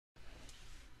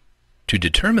To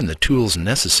determine the tools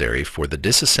necessary for the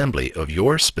disassembly of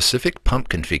your specific pump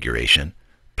configuration,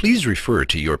 please refer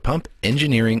to your Pump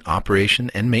Engineering Operation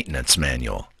and Maintenance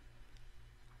Manual.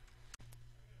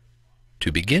 To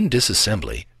begin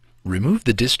disassembly, remove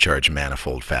the discharge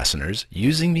manifold fasteners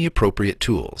using the appropriate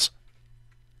tools.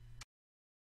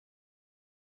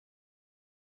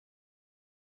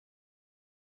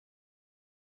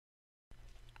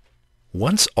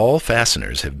 Once all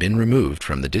fasteners have been removed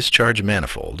from the discharge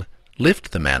manifold,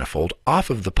 lift the manifold off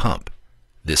of the pump.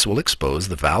 This will expose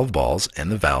the valve balls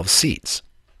and the valve seats.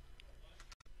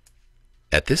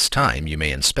 At this time, you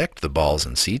may inspect the balls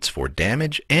and seats for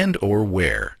damage and/or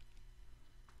wear.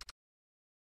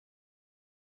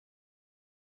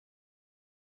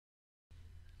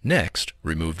 Next,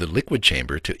 remove the liquid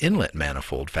chamber to inlet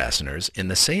manifold fasteners in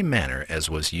the same manner as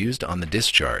was used on the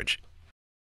discharge.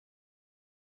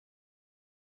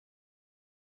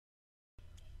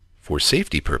 For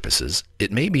safety purposes,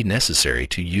 it may be necessary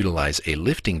to utilize a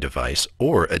lifting device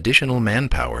or additional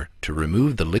manpower to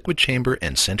remove the liquid chamber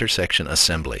and center section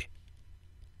assembly.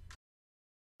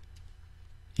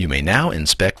 You may now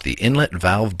inspect the inlet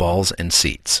valve balls and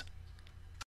seats.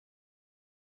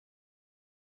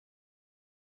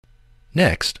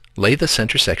 Next, lay the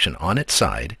center section on its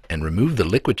side and remove the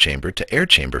liquid chamber to air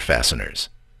chamber fasteners.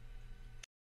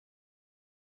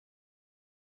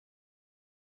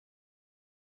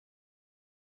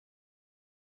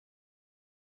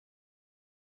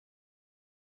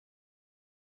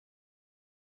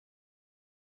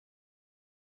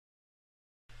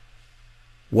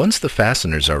 Once the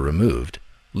fasteners are removed,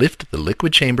 lift the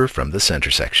liquid chamber from the center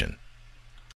section.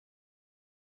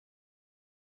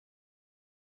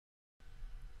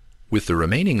 With the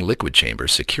remaining liquid chamber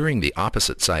securing the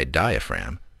opposite side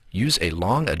diaphragm, use a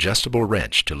long adjustable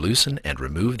wrench to loosen and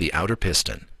remove the outer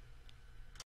piston.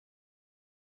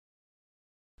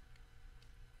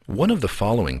 One of the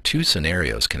following two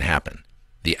scenarios can happen.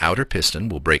 The outer piston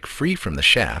will break free from the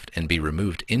shaft and be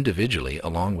removed individually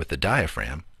along with the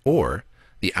diaphragm, or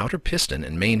the outer piston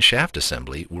and main shaft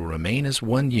assembly will remain as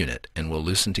one unit and will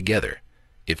loosen together.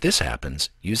 If this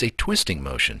happens, use a twisting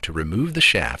motion to remove the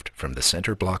shaft from the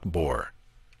center block bore.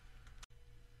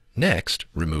 Next,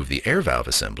 remove the air valve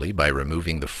assembly by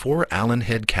removing the 4 Allen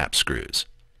head cap screws.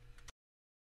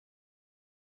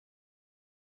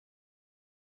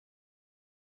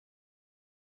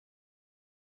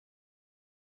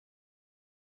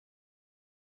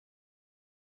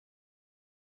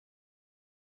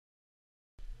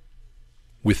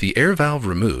 With the air valve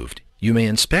removed, you may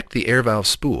inspect the air valve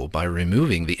spool by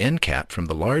removing the end cap from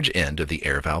the large end of the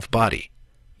air valve body.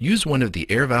 Use one of the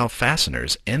air valve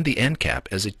fasteners and the end cap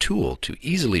as a tool to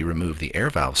easily remove the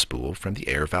air valve spool from the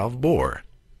air valve bore.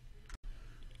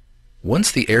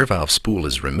 Once the air valve spool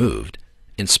is removed,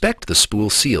 inspect the spool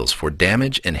seals for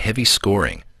damage and heavy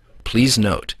scoring. Please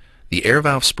note, the air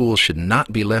valve spool should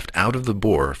not be left out of the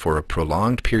bore for a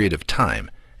prolonged period of time,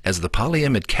 as the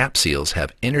polyimide cap seals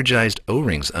have energized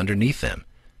O-rings underneath them.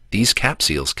 These cap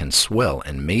seals can swell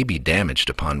and may be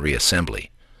damaged upon reassembly.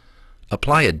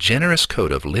 Apply a generous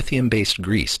coat of lithium-based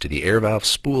grease to the air valve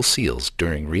spool seals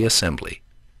during reassembly.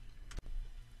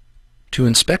 To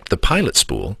inspect the pilot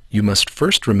spool, you must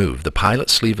first remove the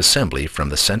pilot sleeve assembly from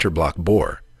the center block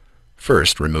bore.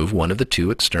 First, remove one of the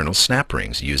 2 external snap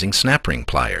rings using snap ring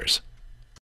pliers.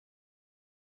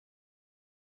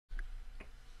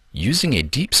 Using a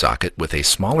deep socket with a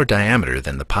smaller diameter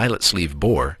than the pilot sleeve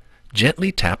bore, gently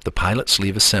tap the pilot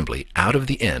sleeve assembly out of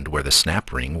the end where the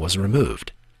snap ring was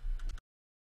removed.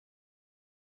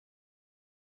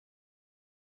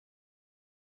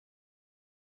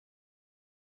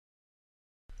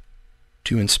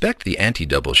 To inspect the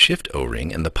anti-double shift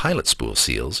O-ring and the pilot spool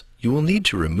seals, you will need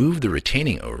to remove the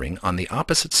retaining O-ring on the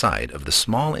opposite side of the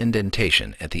small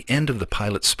indentation at the end of the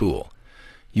pilot spool.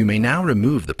 You may now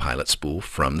remove the pilot spool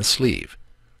from the sleeve.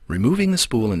 Removing the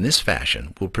spool in this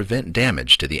fashion will prevent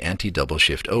damage to the anti-double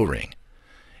shift O-ring.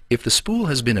 If the spool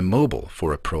has been immobile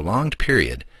for a prolonged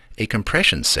period, a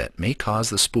compression set may cause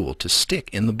the spool to stick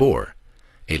in the bore.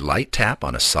 A light tap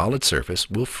on a solid surface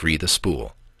will free the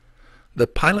spool. The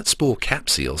pilot spool cap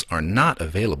seals are not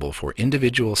available for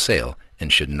individual sale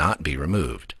and should not be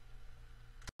removed.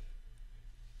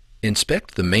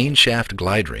 Inspect the main shaft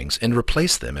glide rings and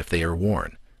replace them if they are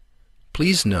worn.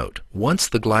 Please note, once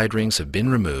the glide rings have been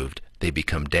removed, they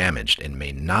become damaged and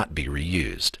may not be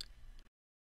reused.